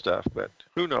that other stuff. But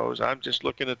who knows? I'm just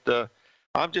looking at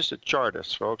I'm just a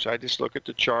chartist, folks. I just look at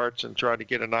the charts and try to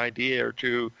get an idea or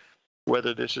two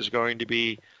whether this is going to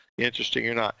be interesting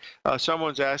or not.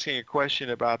 Someone's asking a question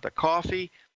about the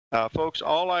coffee. Folks,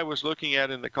 all I was looking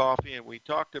at in the coffee, and we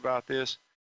talked about this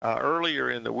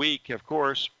earlier in the week, of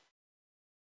course.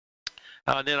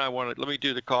 Then let me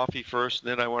do the coffee first,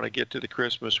 and then I want to get to the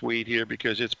Christmas wheat here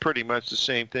because it's pretty much the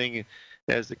same thing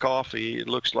as the coffee. It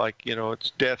looks like,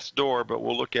 it's death's door, but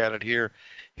we'll look at it here.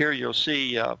 Here you'll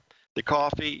see the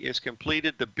coffee is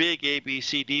completed the big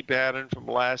ABCD pattern from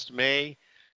last May.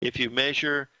 If you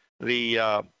measure the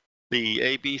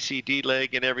ABCD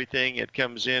leg and everything, it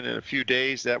comes in a few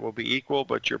days. That will be equal,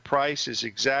 but your price is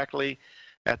exactly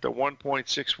at the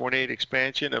 1.618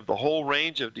 expansion of the whole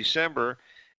range of December,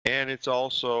 and it's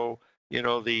also, the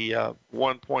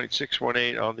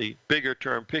 1.618 on the bigger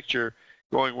term picture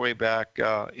going way back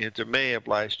into May of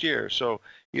last year. So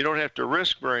you don't have to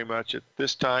risk very much at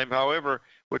this time. However,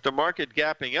 with the market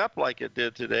gapping up like it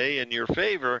did today in your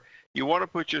favor, you want to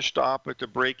put your stop at the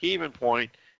break-even point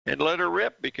and let her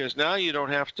rip, because now you don't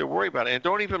have to worry about it. And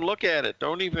don't even look at it.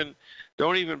 Don't even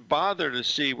bother to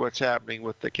see what's happening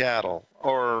with the cattle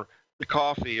or the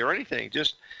coffee or anything.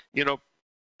 Just,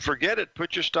 forget it.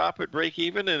 Put your stop at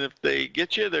break-even, and if they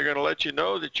get you, they're going to let you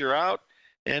know that you're out,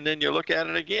 and then you look at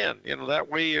it again. That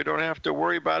way you don't have to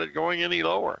worry about it going any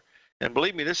lower. And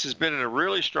believe me, this has been in a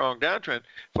really strong downtrend.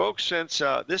 Folks, since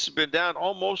this has been down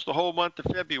almost the whole month of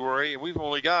February, and we've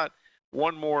only got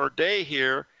one more day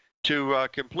here to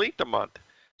complete the month.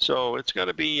 So it's going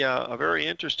to be a very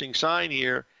interesting sign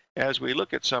here as we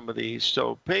look at some of these.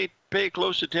 So pay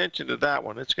close attention to that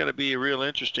one. It's going to be a real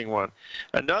interesting one.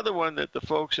 Another one that the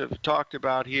folks have talked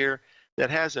about here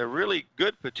that has a really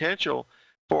good potential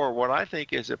for what I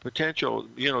think is a potential,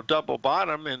 double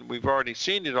bottom, and we've already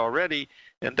seen it already,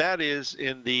 and that is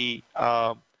in the,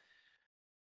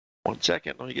 one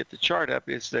second, let me get the chart up.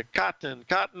 It's the cotton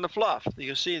to fluff.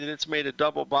 You'll see that it's made a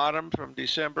double bottom from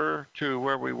December to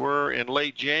where we were in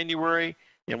late January,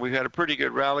 and we've had a pretty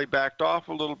good rally, backed off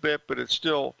a little bit, but it's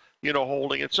still,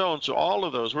 holding its own. So all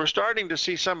of those, we're starting to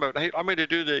see some of it. Hey, let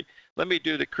me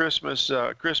do the Christmas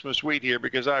wheat here,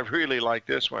 because I really like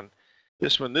this one.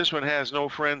 This one has no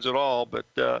friends at all, but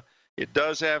it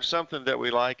does have something that we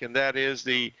like, and that is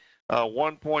the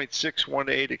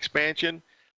 1.618 expansion.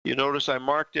 You notice I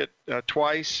marked it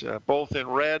twice, both in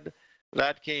red.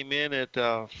 That came in at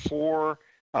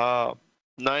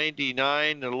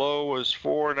 499. The low was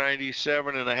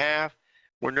 497.5.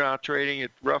 We're now trading at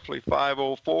roughly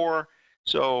 504.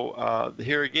 So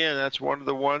here again, that's one of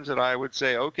the ones that I would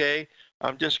say, okay,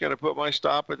 I'm just going to put my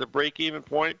stop at the break-even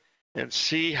point and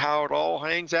see how it all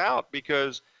hangs out,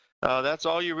 because that's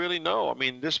all you really know. I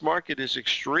mean, this market is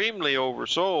extremely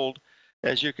oversold.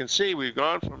 As you can see, we've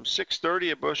gone from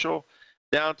 $6.30 a bushel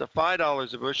down to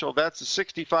 $5 a bushel. That's a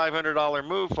 $6,500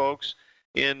 move, folks,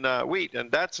 in wheat, and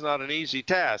that's not an easy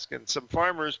task. And some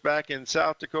farmers back in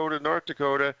South Dakota, North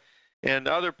Dakota, and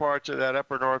other parts of that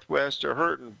upper Northwest are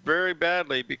hurting very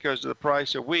badly because of the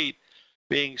price of wheat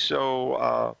being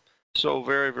so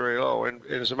very, very low. And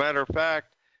as a matter of fact,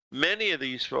 many of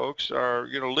these folks are,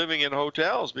 living in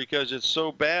hotels because it's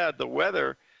so bad, the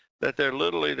weather, that they're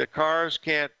literally, the cars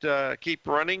can't keep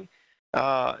running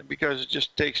because it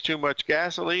just takes too much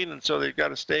gasoline, and so they've got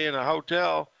to stay in a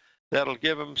hotel that'll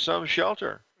give them some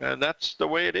shelter. And that's the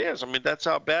way it is. I mean, that's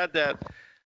how bad that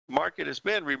market has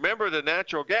been. Remember the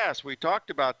natural gas. We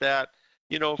talked about that,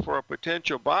 for a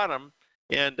potential bottom.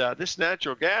 And this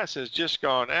natural gas has just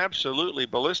gone absolutely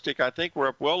ballistic. I think we're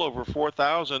up well over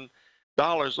 $4,000.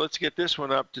 Let's get this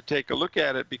one up to take a look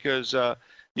at it, because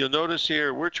you'll notice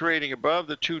here we're trading above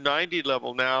the 290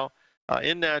 level now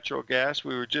in natural gas.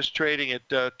 We were just trading at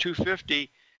 250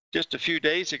 just a few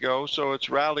days ago, so it's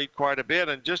rallied quite a bit.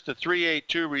 And just a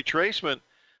 382 retracement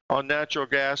on natural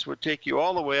gas would take you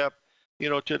all the way up,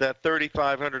 to that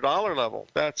 $3,500 level.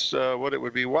 That's what it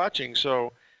would be watching.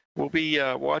 So we'll be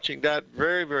watching that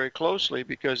very, very closely,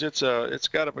 because it's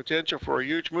got a potential for a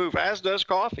huge move, as does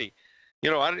coffee.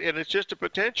 And it's just a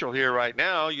potential here right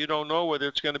now. You don't know whether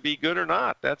it's going to be good or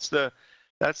not. That's the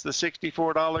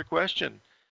 $64 question,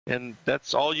 and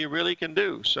that's all you really can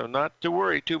do. So not to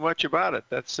worry too much about it.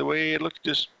 That's the way it looks.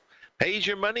 Just pays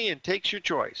your money and takes your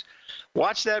choice.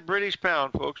 Watch that British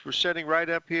pound, folks. We're sitting right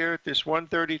up here at this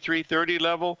 133.30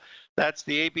 level. That's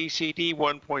the ABCD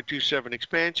 1.27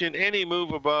 expansion. Any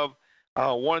move above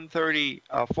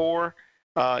 134.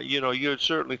 You'd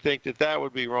certainly think that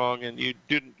would be wrong, and you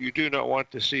do not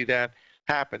want to see that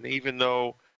happen, even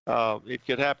though it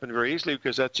could happen very easily,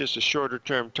 because that's just a shorter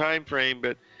term time frame.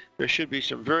 But there should be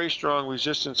some very strong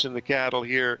resistance in the cattle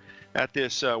here at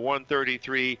this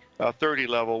 133.30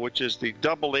 level, which is the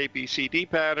double ABCD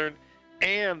pattern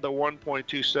and the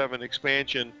 1.27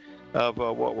 expansion of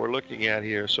what we're looking at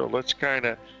here. So let's kind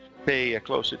of pay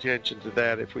close attention to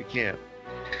that if we can.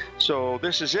 So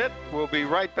this is it. We'll be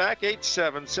right back.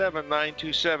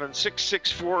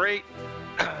 877-927-6648.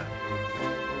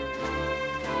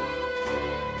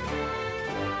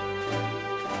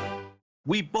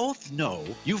 We both know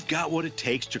you've got what it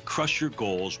takes to crush your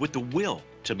goals with the will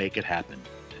to make it happen.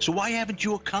 So why haven't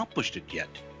you accomplished it yet?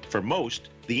 For most,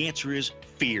 the answer is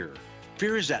fear.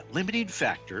 Fear is that limiting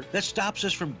factor that stops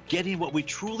us from getting what we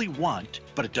truly want,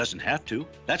 but it doesn't have to.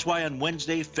 That's why on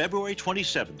Wednesday, February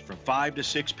 27th from 5 to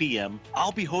 6 p.m.,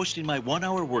 I'll be hosting my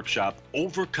one-hour workshop,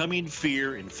 Overcoming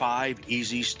Fear in 5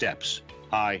 Easy Steps.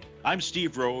 Hi, I'm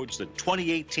Steve Rhodes, the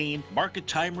 2018 Market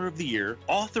Timer of the Year,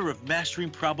 author of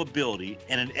Mastering Probability,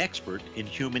 and an expert in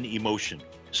human emotion.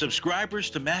 Subscribers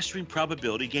to Mastering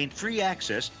Probability gain free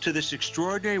access to this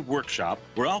extraordinary workshop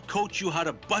where I'll coach you how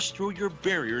to bust through your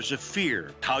barriers of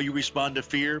fear. How you respond to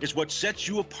fear is what sets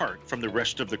you apart from the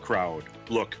rest of the crowd.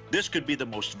 Look, this could be the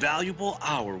most valuable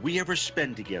hour we ever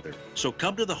spend together. So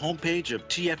come to the homepage of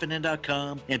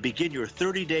TFNN.com and begin your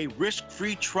 30-day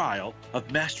risk-free trial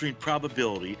of Mastering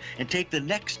Probability and take the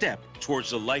next step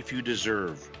towards the life you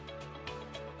deserve.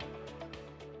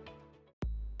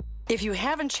 If you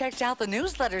haven't checked out the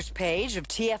newsletters page of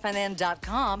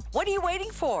TFNN.com, what are you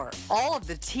waiting for? All of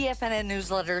the TFNN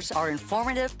newsletters are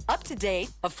informative, up-to-date,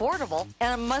 affordable,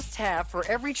 and a must-have for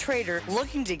every trader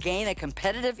looking to gain a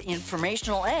competitive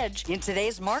informational edge in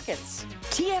today's markets.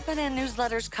 TFNN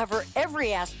newsletters cover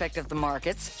every aspect of the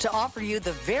markets to offer you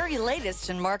the very latest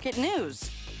in market news.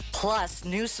 Plus,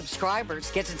 new subscribers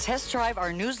get to test drive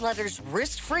our newsletters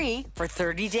risk-free for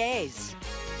 30 days.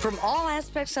 From all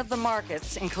aspects of the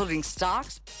markets, including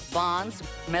stocks, bonds,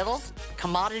 metals,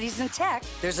 commodities, and tech,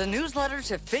 there's a newsletter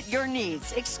to fit your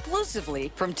needs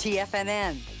exclusively from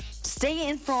TFNN. Stay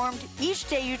informed each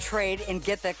day you trade and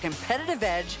get that competitive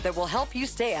edge that will help you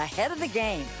stay ahead of the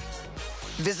game.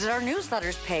 Visit our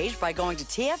newsletters page by going to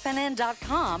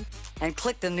TFNN.com and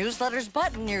click the newsletters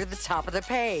button near the top of the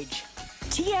page.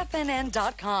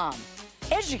 TFNN.com,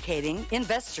 educating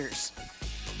investors.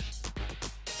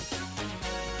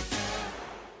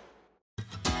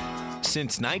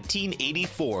 Since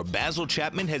 1984, Basil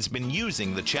Chapman has been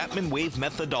using the Chapman Wave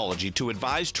methodology to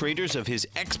advise traders of his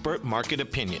expert market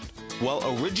opinion.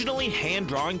 While originally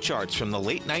hand-drawing charts from the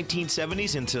late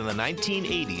 1970s into the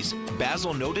 1980s,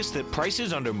 Basil noticed that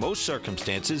prices under most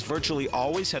circumstances virtually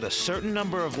always had a certain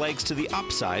number of legs to the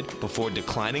upside before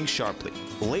declining sharply.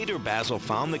 Later, Basil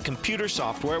found that computer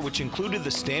software, which included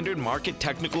the standard market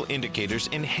technical indicators,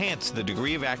 enhanced the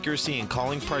degree of accuracy in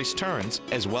calling price turns,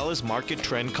 as well as market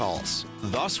trend calls.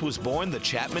 Thus was born the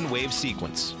Chapman Wave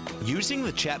sequence. Using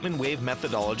the Chapman Wave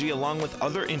methodology along with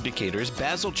other indicators,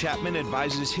 Basil Chapman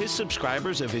advises his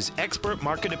subscribers of his expert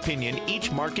market opinion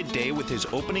each market day with his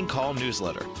opening call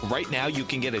newsletter. Right now, you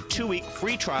can get a 2-week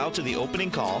free trial to the opening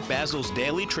call, Basil's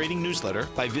daily trading newsletter,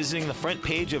 by visiting the front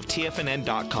page of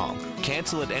TFNN.com.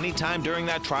 Cancel at any time during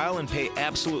that trial and pay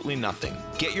absolutely nothing.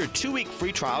 Get your 2-week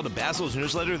free trial to Basil's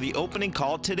newsletter, The Opening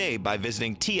Call, today by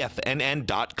visiting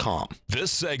TFNN.com. This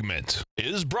segment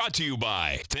is brought to you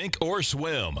by Think or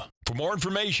Swim. For more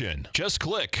information, just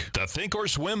click the Think or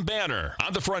Swim banner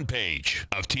on the front page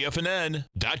of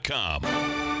TFNN.com.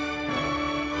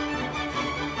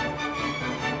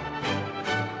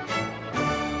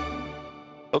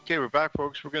 Okay, we're back,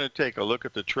 folks. We're going to take a look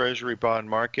at the Treasury bond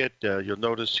market. You'll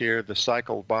notice here the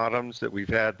cycle bottoms that we've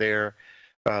had there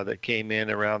that came in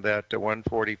around that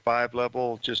 145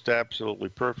 level, just absolutely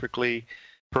perfectly.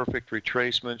 Perfect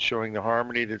retracement showing the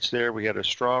harmony that's there. We had a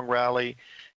strong rally.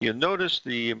 You'll notice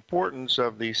the importance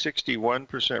of the 61%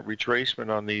 retracement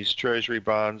on these Treasury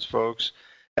bonds, folks,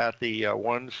 at the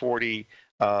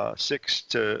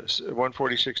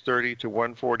 146.30 to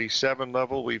 147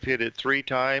 level. We've hit it 3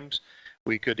 times.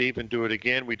 We could even do it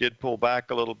again. We did pull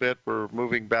back a little bit. We're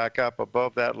moving back up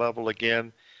above that level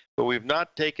again, but we've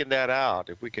not taken that out.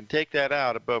 If we can take that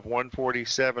out above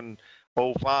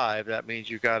 147.05, that means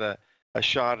you've got a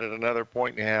shot at another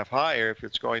 1.5 higher if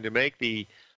it's going to make the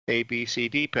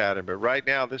ABCD pattern. But right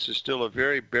now, this is still a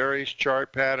very bearish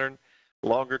chart pattern.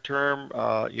 Longer term,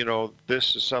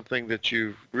 this is something that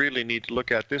you really need to look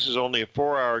at. This is only a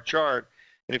 4-hour chart.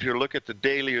 And if you look at the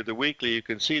daily or the weekly, you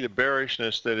can see the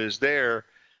bearishness that is there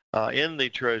in the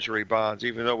Treasury bonds.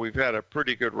 Even though we've had a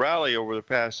pretty good rally over the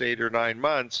past 8 or 9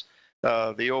 months,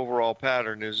 the overall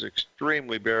pattern is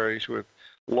extremely bearish with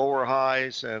lower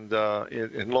highs and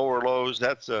lower lows.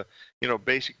 That's a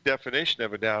basic definition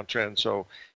of a downtrend. So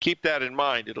keep that in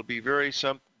mind. It'll be very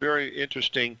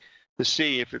interesting to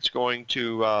see if it's going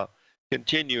to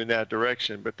continue in that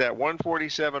direction. But that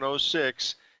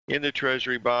 147.06 in the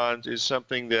Treasury bonds is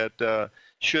something that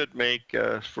should make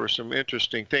for some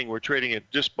interesting thing. We're trading at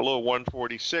just below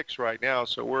 146 right now,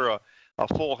 so we're a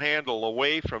full handle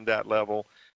away from that level.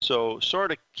 So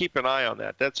sort of keep an eye on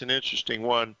that. That's an interesting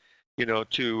one,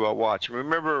 to watch.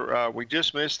 Remember, we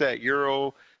just missed that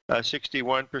euro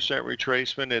 61%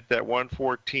 retracement at that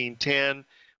 114.10.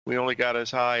 We only got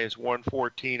as high as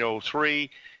 114.03.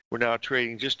 We're now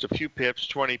trading just a few pips,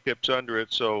 20 pips under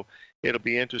it, so it'll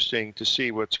be interesting to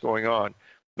see what's going on.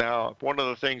 Now, one of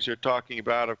the things they're talking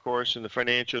about, of course, in the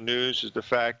financial news is the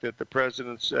fact that the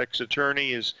president's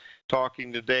ex-attorney is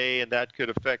talking today, and that could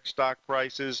affect stock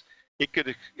prices. It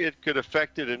could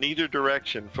affect it in either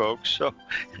direction, folks. So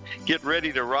get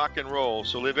ready to rock and roll.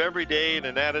 So live every day in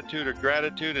an attitude of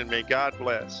gratitude, and may God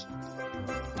bless.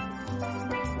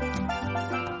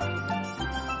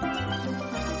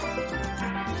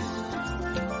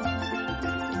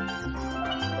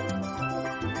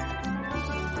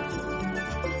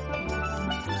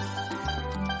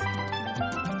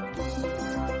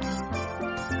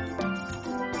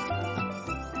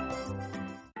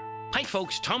 Hi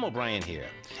folks, Tom O'Brien here.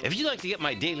 If you'd like to get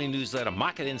my daily newsletter,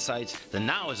 Market Insights, then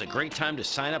now is a great time to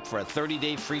sign up for a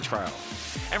 30-day free trial.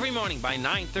 Every morning by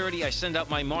 9:30, I send out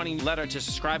my morning letter to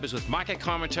subscribers with market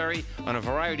commentary on a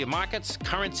variety of markets,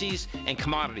 currencies, and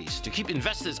commodities to keep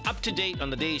investors up to date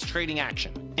on the day's trading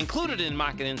action. Included in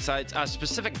Market Insights are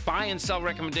specific buy and sell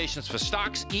recommendations for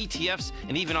stocks, ETFs,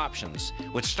 and even options,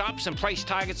 with stops and price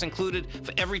targets included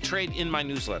for every trade in my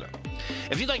newsletter.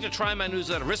 If you'd like to try my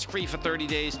newsletter risk-free for 30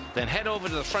 days, then head over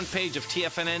to the front page of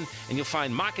TFNN and you'll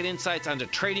find Market Insights under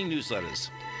Trading Newsletters.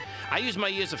 I use my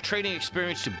years of trading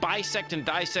experience to bisect and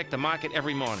dissect the market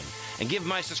every morning and give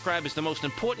my subscribers the most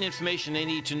important information they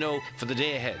need to know for the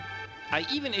day ahead. I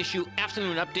even issue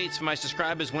afternoon updates for my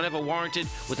subscribers whenever warranted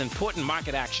with important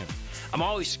market action. I'm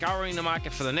always scouring the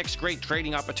market for the next great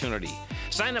trading opportunity.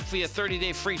 Sign up for your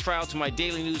 30-day free trial to my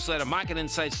daily newsletter, Market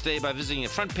Insights, today by visiting the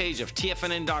front page of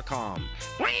TFNN.com.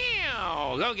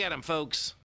 Wow! Go get 'em, folks.